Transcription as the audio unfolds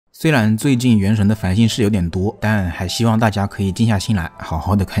虽然最近原神的烦心事有点多，但还希望大家可以静下心来好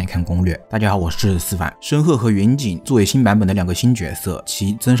好的看一看攻略。大家好，我是思凡。申鹤和云锦作为新版本的两个新角色，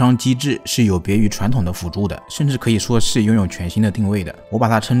其增伤机制是有别于传统的辅助的，甚至可以说是拥有全新的定位的。我把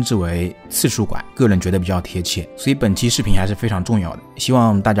它称之为次数拐，个人觉得比较贴切，所以本期视频还是非常重要的，希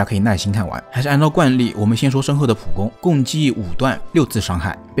望大家可以耐心看完。还是按照惯例，我们先说申鹤的普攻，共计5段6次伤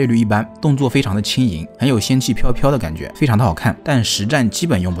害，倍率一般，动作非常的轻盈，很有仙气飘飘的感觉，非常的好看，但实战基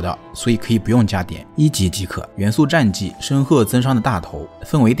本用不到，所以可以不用加点，1级即可。元素战绩，申鹤增伤的大头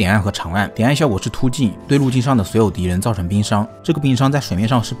分为点按和长按，点按效果是突进，对路径上的所有敌人造成冰伤，这个冰伤在水面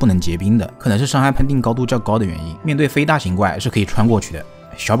上是不能结冰的，可能是伤害判定高度较高的原因，面对非大型怪是可以穿过去的，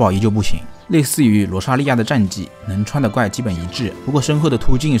小宝依旧不行。类似于罗莎莉亚的战绩，能穿的怪基本一致，不过申鹤的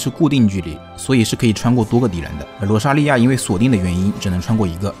突进是固定距离，所以是可以穿过多个敌人的，而罗莎莉亚因为锁定的原因只能穿过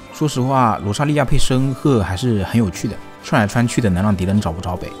一个。说实话，罗莎莉亚配申鹤还是很有趣的，穿来穿去的能让敌人找不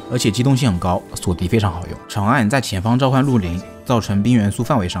着北，而且机动性很高，锁敌非常好用。长按在前方召唤陆灵，造成冰元素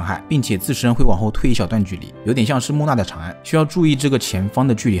范围伤害，并且自身会往后退一小段距离，有点像是木纳的长按。需要注意这个前方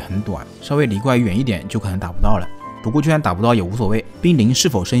的距离很短，稍微离怪远一点就可能打不到了。不过就算打不到也无所谓，冰灵是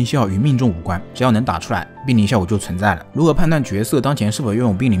否生效与命中无关，只要能打出来，冰灵效果就存在了。如何判断角色当前是否拥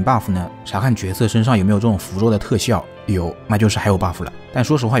有冰灵 buff 呢？查看角色身上有没有这种符咒的特效，有，那就是还有 buff 了，但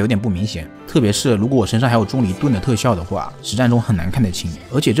说实话有点不明显，特别是如果我身上还有钟离盾的特效的话，实战中很难看得清，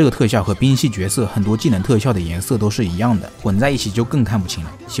而且这个特效和冰系角色很多技能特效的颜色都是一样的，混在一起就更看不清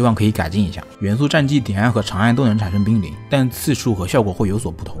了，希望可以改进一下。元素战绩点按和长按都能产生冰灵，但次数和效果会有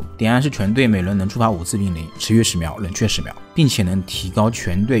所不同。点按是全队每轮能触发5次冰灵，持续10秒，冷却10秒，并且能提高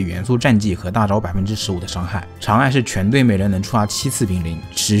全队元素战绩和大招 15% 的伤害。长按是全队每人能触发7次冰灵，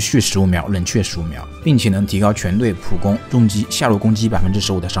持续15秒，冷却15秒，并且能提高全队普攻、重击、下路攻击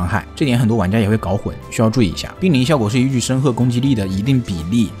 15% 的伤害，这点很多玩家也会搞混，需要注意一下。冰灵效果是依据申鹤攻击力的一定比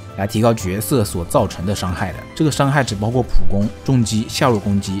例来提高角色所造成的伤害的，这个伤害只包括普攻、重击、下路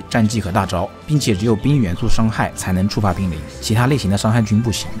攻击、战绩和大招，并且只有冰元素伤害才能触发冰灵，其他类型的伤害均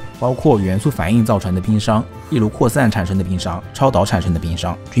不行，包括元素反应造成的冰伤，例如扩散产生的冰伤、超导产生的冰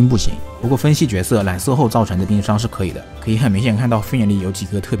伤均不行。不过分析角色染色后造成的冰伤是可以的，可以很明显看到分眼里有几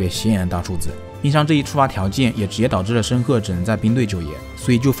个特别显眼的大数字。冰伤这一触发条件也直接导致了申鹤只能在冰队就业，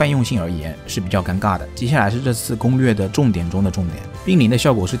所以就泛用性而言是比较尴尬的。接下来是这次攻略的重点中的重点，冰灵的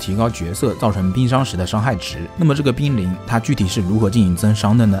效果是提高角色造成冰伤时的伤害值。那么这个冰灵它具体是如何进行增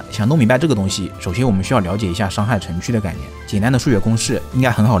伤的呢？想弄明白这个东西，首先我们需要了解一下伤害程序的概念，简单的数学公式应该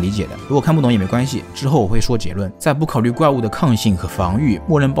很好理解的，如果看不懂也没关系，之后我会说结论。在不考虑怪物的抗性和防御，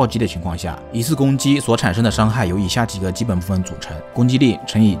默认暴击的情况下，一次攻击所产生的伤害由以下几个基本部分组成：攻击力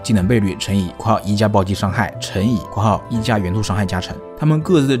乘以技能倍率乘以1加暴击伤害乘以1加元素伤害加成，它们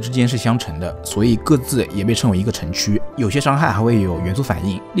各自之间是相乘的，所以各自也被称为一个乘区。有些伤害还会有元素反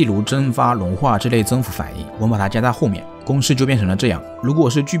应，例如蒸发、融化这类增幅反应，我们把它加在后面，公式就变成了这样。如果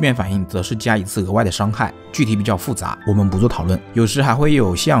是聚变反应，则是加1次额外的伤害，具体比较复杂，我们不做讨论。有时还会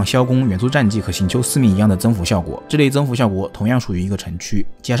有像消攻、元素战绩和行丘4命一样的增幅效果，这类增幅效果同样属于一个乘区，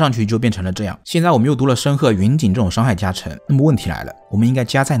加上去就变成了这样。现在我们又读了申鹤、云锦这种伤害加成，那么问题来了，我们应该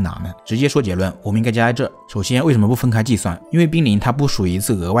加在哪呢？直接说结论，我们应该加在这。首先，为什么不分开计算？因为冰灵它不属于一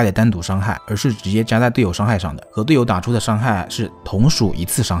次额外的单独伤害，而是直接加在队友伤害上的，和队友打出的伤害是同属1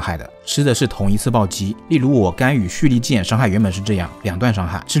次伤害的，吃的是同一次暴击。例如我干预蓄力剑伤害原本是这样，2段伤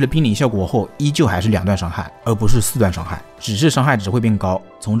害，吃了冰灵效果后依旧还是2段伤害，而不是4段伤害，只是伤害值会变高。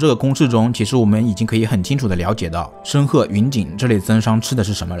从这个公式中，其实我们已经可以很清楚的了解到申鹤、云锦这类增伤吃的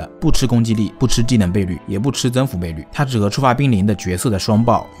是什么了，不吃攻击力，不吃技能倍率，也不吃增幅倍率，它只和触发冰灵的角色的双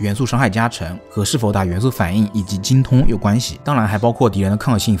爆、元素伤害加成和是否打元素反应以及精通有关系，当然还包括敌人的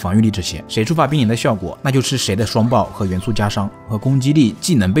抗性、防御力这些。谁触发冰灵的效果，那就是谁的双爆和元素加伤，和攻击力、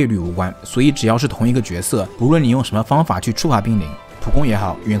技能倍率无关，所以只要是同一个角色，不论你用什么方法去触发冰灵，普攻也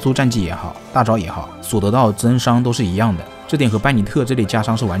好，元素战绩也好，大招也好，所得到的增伤都是一样的，这点和班尼特这类加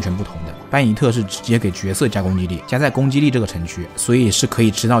伤是完全不同的。班尼特是直接给角色加攻击力，加在攻击力这个乘区，所以是可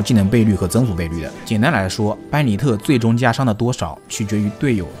以吃到技能倍率和增幅倍率的。简单来说，班尼特最终加伤的多少取决于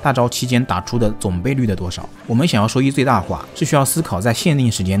队友大招期间打出的总倍率的多少。我们想要收益最大化，是需要思考在限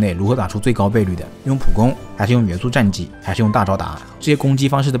定时间内如何打出最高倍率的，用普攻还是用元素战绩还是用大招打，这些攻击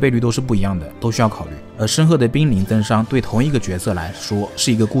方式的倍率都是不一样的，都需要考虑。而申鹤的冰灵增伤对同一个角色来说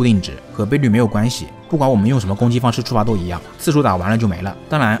是一个固定值，和倍率没有关系，不管我们用什么攻击方式触发都一样，次数打完了就没了。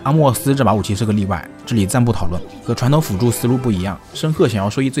当然阿莫斯这把武器是个例外，这里暂不讨论，和传统辅助思路不一样。申鹤想要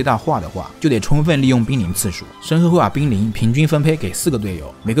收益最大化的话，就得充分利用冰灵次数。申鹤会把冰灵平均分配给4个队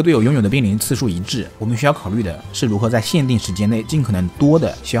友，每个队友拥有的冰灵次数一致，我们需要考虑的是如何在限定时间内尽可能多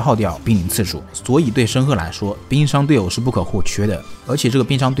的消耗掉冰灵次数。所以对申鹤来来说，冰伤队友是不可或缺的，而且这个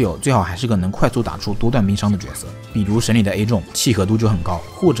冰伤队友最好还是个能快速打出多段冰伤的角色，比如神里的 A 中契合度就很高，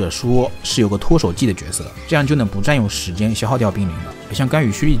或者说是有个脱手技的角色，这样就能不占用时间消耗掉冰灵了。像干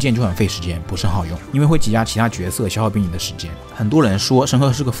预蓄力剑就很费时间，不是很好用，因为会挤压其他角色消耗冰灵的时间。很多人说申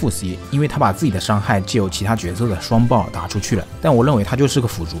鹤是个副 C， 因为他把自己的伤害借由其他角色的双爆打出去了，但我认为他就是个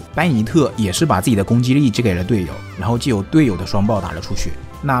辅助。班尼特也是把自己的攻击力借给了队友，然后借由队友的双爆打了出去。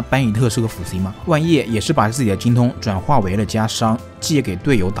那班尼特是个辅 C 吗？万叶也是把自己的精通转化为了加伤，借给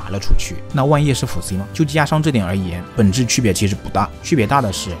队友打了出去。那万叶是辅 C 吗？就加伤这点而言，本质区别其实不大，区别大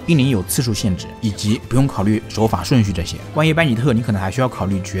的是冰灵有次数限制，以及不用考虑手法顺序这些。万叶班尼特你可能还需要考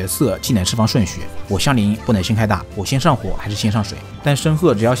虑角色技能释放顺序，我相灵不能先开大，我先上火还是先上水。但申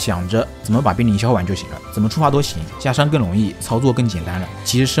鹤只要想着怎么把冰灵消耗完就行了，怎么触发都行，加伤更容易，操作更简单了。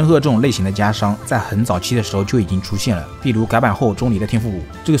其实申鹤这种类型的加伤在很早期的时候就已经出现了，比如改版后钟离的天赋5，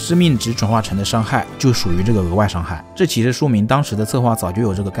这个生命值转化成的伤害就属于这个额外伤害。这其实说明当时的策划早就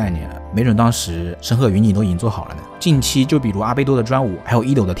有这个概念了，没准当时申鹤云锦都已经做好了呢。近期就比如阿贝多的专武，还有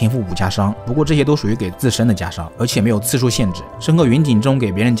一斗的天赋5加伤，不过这些都属于给自身的加伤，而且没有次数限制。申鹤云锦中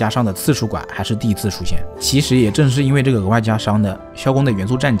给别人加伤的次数管还是第一次出现。其实也正是因为这个额外加伤的，萧公的元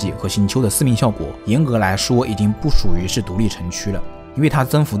素战绩和行秋的4命效果，严格来说已经不属于是独立城区了。因为它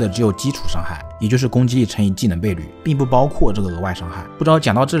增幅的只有基础伤害，也就是攻击力乘以技能倍率，并不包括这个额外伤害。不知道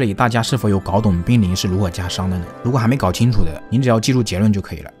讲到这里，大家是否有搞懂冰灵是如何加伤的呢？如果还没搞清楚的，您只要记住结论就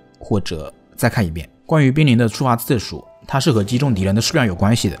可以了，或者再看一遍。关于冰灵的触发次数，它是和击中敌人的数量有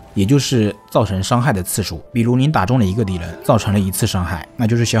关系的，也就是造成伤害的次数。比如您打中了一个敌人，造成了1次伤害，那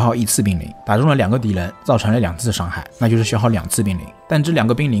就是消耗1次冰灵；打中了2个敌人，造成了2次伤害，那就是消耗2次冰灵。但这2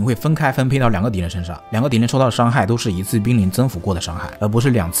个冰灵会分开分配到2个敌人身上，2个敌人受到的伤害都是1次冰灵增幅过的伤害，而不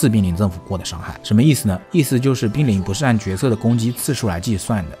是2次冰灵增幅过的伤害。什么意思呢？意思就是冰灵不是按角色的攻击次数来计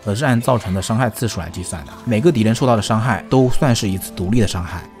算的，而是按造成的伤害次数来计算的。每个敌人受到的伤害都算是1次独立的伤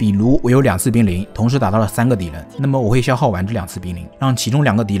害。比如我有2次冰灵，同时打到了3个敌人，那么我会消耗完这2次冰灵，让其中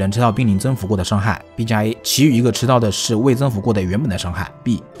2个敌人吃到冰灵增幅过的伤害 B 加 A， 其余1个吃到的是未增幅过的原本的伤害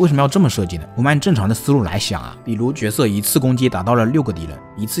B。 为什么要这么设计呢？我们按正常的思路来想啊，比如角色1次攻击打到了6个敌人，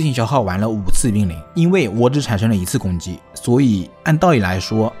一次性消耗完了5次冰灵，因为我只产生了1次攻击，所以按道理来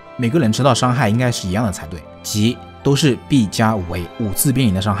说每个人吃到伤害应该是一样的才对，即都是 B 加5A 5次冰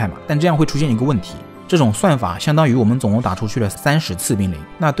灵的伤害嘛。但这样会出现一个问题，这种算法相当于我们总共打出去了30次冰灵，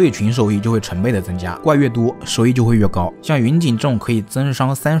那对群收益就会成倍的增加，怪越多收益就会越高。像云锦这种可以增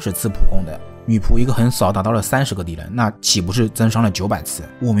伤30次普攻的，女仆一个横扫打到了30个敌人，那岂不是增伤了900次？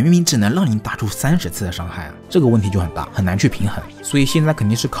我明明只能让你打出30次的伤害啊，这个问题就很大，很难去平衡。所以现在肯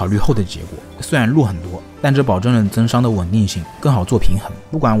定是考虑后的结果，虽然弱很多，但这保证了增伤的稳定性，更好做平衡。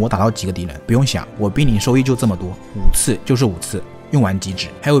不管我打到几个敌人，不用想，我冰灵收益就这么多，5次就是5次。用完即止。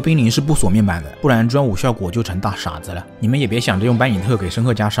还有冰灵是不锁面板的，不然专武效果就成大傻子了。你们也别想着用班尼特给申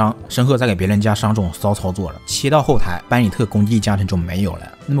鹤加伤，申鹤再给别人加伤这种骚操作了。切到后台，班尼特攻击力加成就没有了。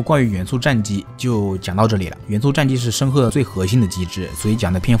那么关于元素战绩就讲到这里了。元素战绩是申鹤最核心的机制，所以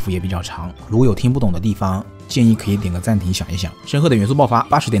讲的篇幅也比较长。如果有听不懂的地方，建议可以点个暂停想一想。申鹤的元素爆发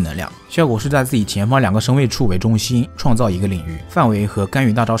80点能量，效果是在自己前方2个身位处为中心创造一个领域，范围和干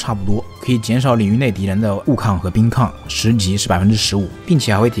预大招差不多，可以减少领域内敌人的物抗和冰抗，时级是15%，并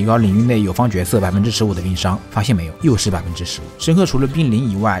且还会提高领域内友方角色15%的冰伤。发现没有，又是15%。申鹤除了冰灵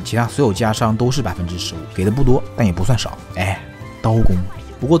以外，其他所有加伤都是15%，给的不多，但也不算少。刀工。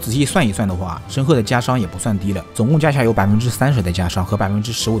不过仔细算一算的话，申鹤的加伤也不算低了，总共加起来有30%的加伤和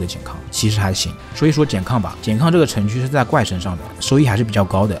15%的减抗，其实还行。所以说减抗吧，减抗这个程序是在怪身上的，收益还是比较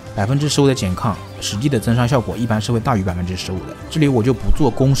高的。15%的减抗，实际的增伤效果一般是会大于15%的。这里我就不做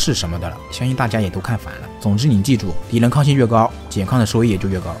公式什么的了，相信大家也都看烦了。总之你记住，敌人抗性越高，减抗的收益也就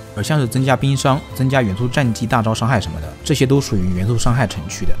越高。而像是增加冰伤、增加元素战绩、大招伤害什么的，这些都属于元素伤害程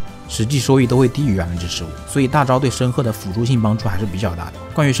序的，实际收益都会低于15%，所以大招对申鹤的辅助性帮助还是比较大的。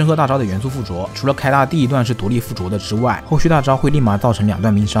关于申鹤大招的元素附着，除了开大第一段是独立附着的之外，后续大招会立马造成2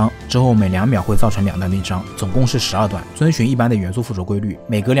段冰伤，之后每2秒会造成2段冰伤，总共是12段。遵循一般的元素附着规律，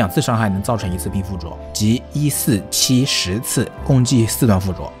每隔2次伤害能造成1次冰附着，即1、4、7、10次，共计4段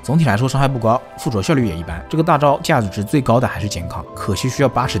附着。总体来说伤害不高，附着效率也一般。这个大招价值最高的还是减抗，可惜需要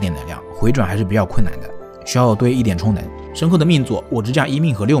80点能量，回转还是比较困难的，需要堆1点充能。申鹤的命座我只讲1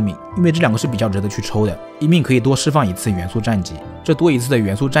命和6命，因为这2个是比较值得去抽的。1命可以多释放1次元素战绩，这多1次的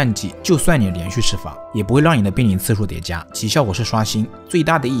元素战绩，就算你连续释放，也不会让你的冰灵次数叠加，其效果是刷新。最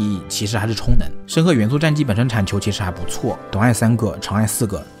大的意义其实还是充能。申鹤元素战绩本身产球其实还不错，短按3个，长按4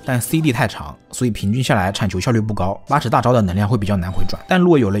个，但 CD 太长，所以平均下来产球效率不高，8尺大招的能量会比较难回转。但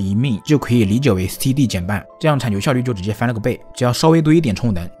若有了一命，就可以理解为 CD 减半，这样产球效率就直接翻了个倍。只要稍微多一点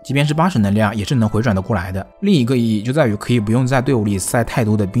充能，即便是80能量也是能回转得过来的。另一个意义就在于可以不用在队伍里塞太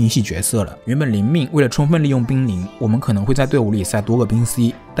多的兵系角色了。原本零命，为了充分利用冰灵，我们可能会在队伍里塞多个冰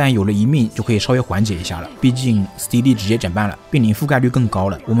C， 但有了一命就可以稍微缓解一下了。毕竟 CD 直接减半了，冰灵覆盖率更高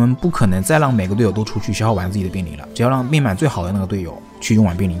了，我们不可能再让每个队友都出去消耗完自己的冰灵了，只要让命满最好的那个队友去用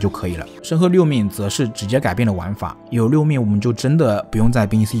完冰灵就可以了。申鹤6命则是直接改变了玩法，有6命我们就真的不用在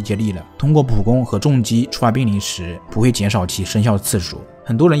冰 C 接力了，通过普攻和重击触发冰灵时不会减少其生效次数。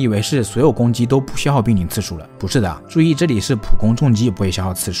很多人以为是所有攻击都不消耗冰灵次数了，不是的，注意这里是普攻重击也不会消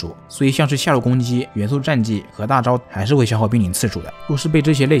耗次数，所以像是下路攻击、元素战技和大招还是会消耗冰灵次数的。若是被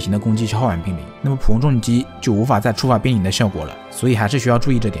这些类型的攻击消耗完冰灵，那么普攻重击就无法再触发冰灵的效果了，所以还是需要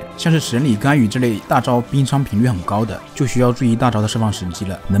注意这点。像是神理干预这类大招冰伤频率很高的，就需要注意大招的释放时机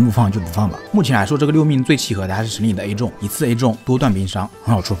了，能不放就不放吧。目前来说，这个6命最契合的还是神理的 A 中，一次 A 中多段冰伤，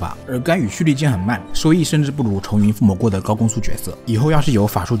很好触发。而干预蓄力键很慢，收益甚至不如重云附魔过的高攻速角色。以后要是有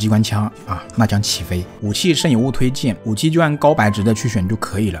法术机关枪那将起飞。武器圣有物推荐，武器就按高白值的去选就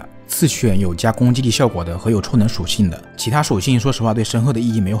可以了。次选有加攻击力效果的和有抽能属性的，其他属性说实话对申鹤的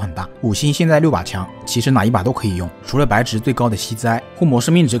意义没有很大。5星现在6把枪，其实哪一把都可以用，除了白值最高的西灾，护魔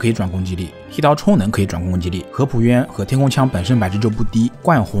生命值可以转攻击力，剃刀抽能可以转攻击力，合浦渊和天空枪本身白值就不低，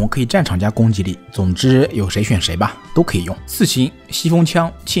冠红可以战场加攻击力，总之有谁选谁吧，都可以用。4星西风枪、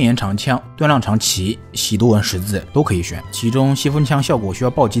千岩长枪、断浪长旗、喜多纹十字都可以选，其中西风枪效果需要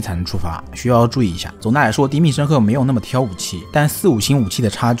暴击才能触发，需要注意一下。总的来说，低命申鹤没有那么挑武器，但4、5星武器的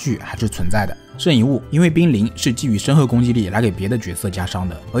差距还是存在的。圣遗物，因为冰灵是基于申鹤攻击力来给别的角色加伤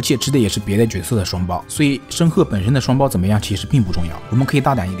的，而且吃的也是别的角色的双包，所以申鹤本身的双包怎么样其实并不重要，我们可以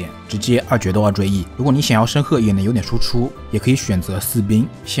大胆一点，直接2决斗2追1。如果你想要申鹤也能有点输出，也可以选择4兵，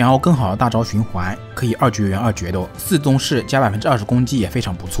想要更好的大招循环，可以2绝缘2决斗，4宗式加 20% 攻击也非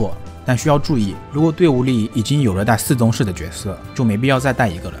常不错。但需要注意，如果队伍里已经有了带4宗式的角色，就没必要再带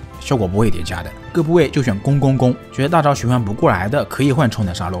一个了，效果不会叠加的。各部位就选攻，觉得大招循环不过来的可以换抽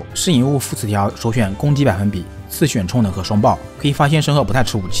能杀漏。适应物副词条首选攻击百分比，次选抽能和双爆。可以发现申鹤不太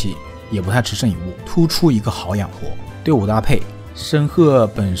吃武器，也不太吃圣遗物，突出一个好养活。队伍搭配，申鹤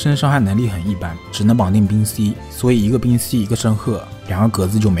本身伤害能力很一般，只能绑定兵 C， 所以一个兵 C 一个申鹤，2个格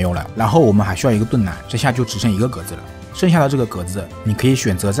子就没有了。然后我们还需要一个盾奶，这下就只剩1个格子了。剩下的这个格子，你可以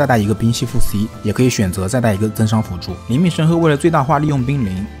选择再带一个兵系副 C， 也可以选择再带一个增伤辅助。灵命申鹤为了最大化利用冰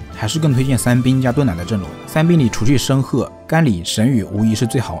灵，还是更推荐3兵加盾奶的阵容。3兵里除去申鹤，甘里、神羽无疑是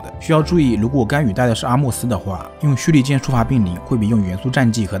最好的。需要注意，如果甘羽带的是阿莫斯的话，用蓄力剑触发冰灵会比用元素战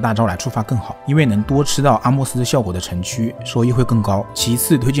技和大招来触发更好，因为能多吃到阿莫斯效果的城区，收益会更高。其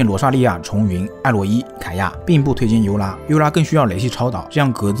次推荐罗莎莉亚、重云、艾罗伊、凯亚，并不推荐尤拉，尤拉更需要雷系超导，这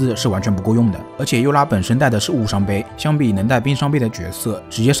样格子是完全不够用的。而且尤拉本身带的是无伤杯，相比能带冰伤杯的角色，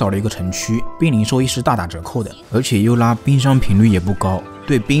直接少了一个城区，冰灵收益是大打折扣的。而且尤拉冰伤频率也不高，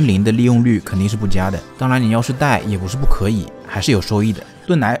对冰灵的利用率肯定是不佳的。当然你要是带也不是不可以，还是有收益的。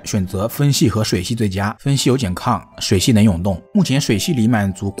盾奶选择风系和水系最佳，风系有减抗，水系能涌动。目前水系里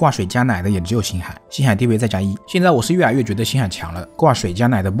满足挂水加奶的也只有星海，星海地位再加1。现在我是越来越觉得星海强了，挂水加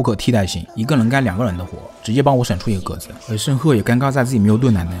奶的不可替代性，一个人干2个人的活，直接帮我省出一个格子。而申鹤也尴尬在自己没有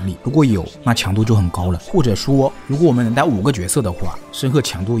盾奶能力，如果有，那强度就很高了。或者说，如果我们能带5个角色的话，申鹤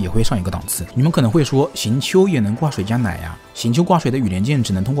强度也会上一个档次。你们可能会说，行秋也能挂水加奶呀？行秋挂水的羽连剑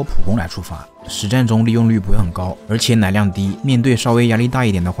只能通过普攻来触发，实战中利用率不会很高，而且奶量低，面对稍微压力大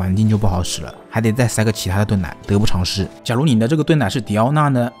一点的环境就不好使了，还得再塞个其他的盾奶，得不偿失。假如你的这个盾奶是迪奥娜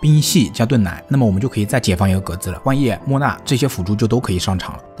呢，冰系加盾奶，那么我们就可以再解放一个格子了，幻夜、莫娜这些辅助就都可以上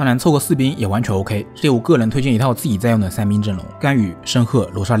场了。当然凑个4兵也完全 OK。这里我个人推荐一套自己在用的3兵阵容，甘羽、申鹤、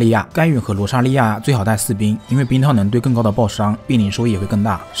罗莎莉亚。甘羽和罗莎莉亚最好带4兵，因为冰套能对更高的爆伤，冰灵收益也会更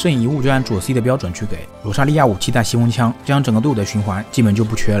大。剩遗物就按左 C 的标准去给。罗莎莉亚武器带西风枪，这样整个队伍的循环基本就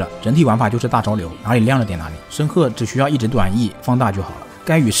不缺了。整体玩法就是大招流，哪里亮了点哪里。申鹤只需要一直短 E 放大就好了。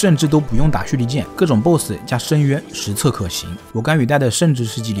甘羽甚至都不用打蓄力剑，各种 BOSS 加深渊实测可行。我甘羽带的甚至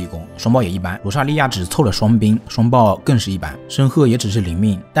是激理攻，双爆也一般。罗莎莉亚只凑了双兵，双爆更是一般。申鹤也只是0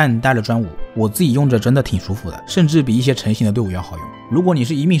命，但带了专武，我自己用着真的挺舒服的，甚至比一些成型的队伍要好用。如果你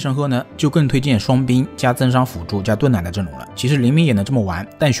是1命申鹤呢，就更推荐双兵加增伤辅助加盾奶的阵容了。其实0命也能这么玩，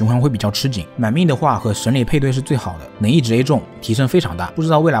但循环会比较吃紧。满命的话和神里配对是最好的，能一直 A 中，提升非常大。不知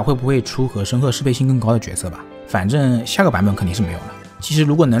道未来会不会出和申鹤适配性更高的角色吧？反正下个版本肯定是没有了。其实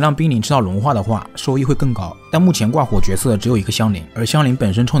如果能让冰灵吃到融化的话，收益会更高，但目前挂火角色只有一个香菱，而香菱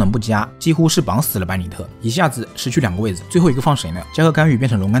本身充能不佳，几乎是绑死了班尼特，一下子失去2个位置，最后一个放谁呢？加个甘羽变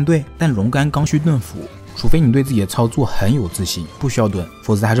成龙肝队，但龙肝刚需盾斧，除非你对自己的操作很有自信，不需要蹲，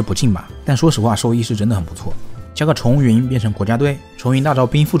否则还是不进吧。但说实话，收益是真的很不错。加个重云变成国家队，重云大招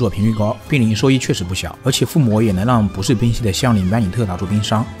冰附着频率高，冰灵收益确实不小，而且附魔也能让不是冰系的相邻班尼特打出冰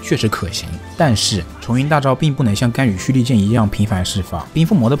伤，确实可行。但是重云大招并不能像干羽蓄力剑一样频繁释放，冰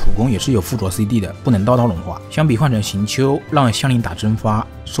附魔的普攻也是有附着 CD 的，不能刀刀融化。相比换成行秋让相邻打蒸发，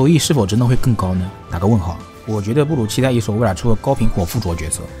收益是否真的会更高呢？打个问号。我觉得不如期待一手未来出个高频火附着角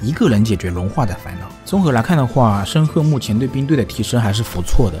色，一个人解决融化的烦恼。综合来看的话，申鹤目前对冰队的提升还是不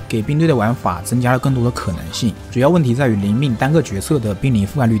错的，给冰队的玩法增加了更多的可能性。主要问题在于灵命单个角色的冰灵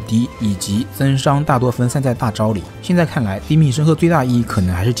覆盖率低，以及增伤大多分散在大招里。现在看来，低命申鹤最大意义可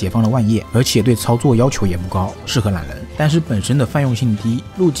能还是解放了万叶，而且对操作要求也不高，适合懒人。但是本身的泛用性低，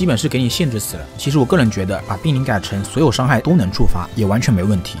路基本是给你限制死了。其实我个人觉得，把冰灵改成所有伤害都能触发，也完全没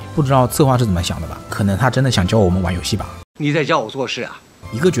问题。不知道策划是怎么想的吧？可能他真的想教我们玩游戏吧？你在教我做事啊？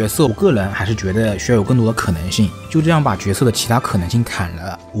一个角色，我个人还是觉得需要有更多的可能性。就这样把角色的其他可能性砍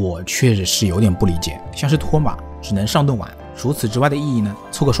了，我确实是有点不理解。像是拖马只能上盾玩，除此之外的意义呢？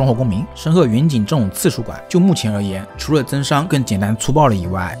凑个双火共鸣。申鹤远景这种次数管，就目前而言，除了增伤更简单粗暴了以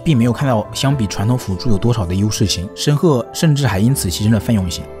外，并没有看到相比传统辅助有多少的优势性。申鹤甚至还因此牺牲了泛用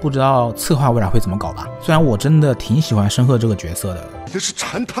性，不知道策划未来会怎么搞吧。虽然我真的挺喜欢申鹤这个角色的，这是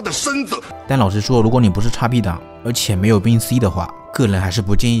馋他的身子。但老实说，如果你不是XP 党，而且没有冰 C 的话，个人还是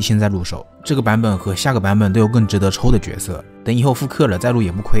不建议现在入手。这个版本和下个版本都有更值得抽的角色，等以后复刻了再入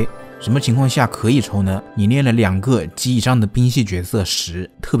也不亏。什么情况下可以抽呢？你练了2个及以上的冰系角色时，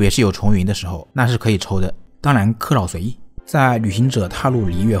特别是有重云的时候，那是可以抽的。当然氪老随意。在旅行者踏入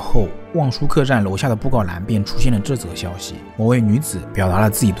璃月后，望舒客栈楼下的布告栏便出现了这则消息：某位女子表达了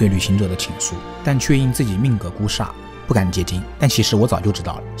自己对旅行者的倾诉，但却因自己命格孤煞不敢接近。但其实我早就知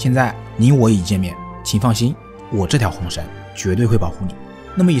道了，现在你我已见面，请放心，我这条红绳绝对会保护你。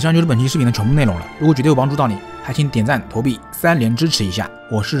那么以上就是本期视频的全部内容了，如果觉得有帮助到你，还请点赞投币3连支持一下。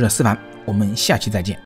我是思凡，我们下期再见。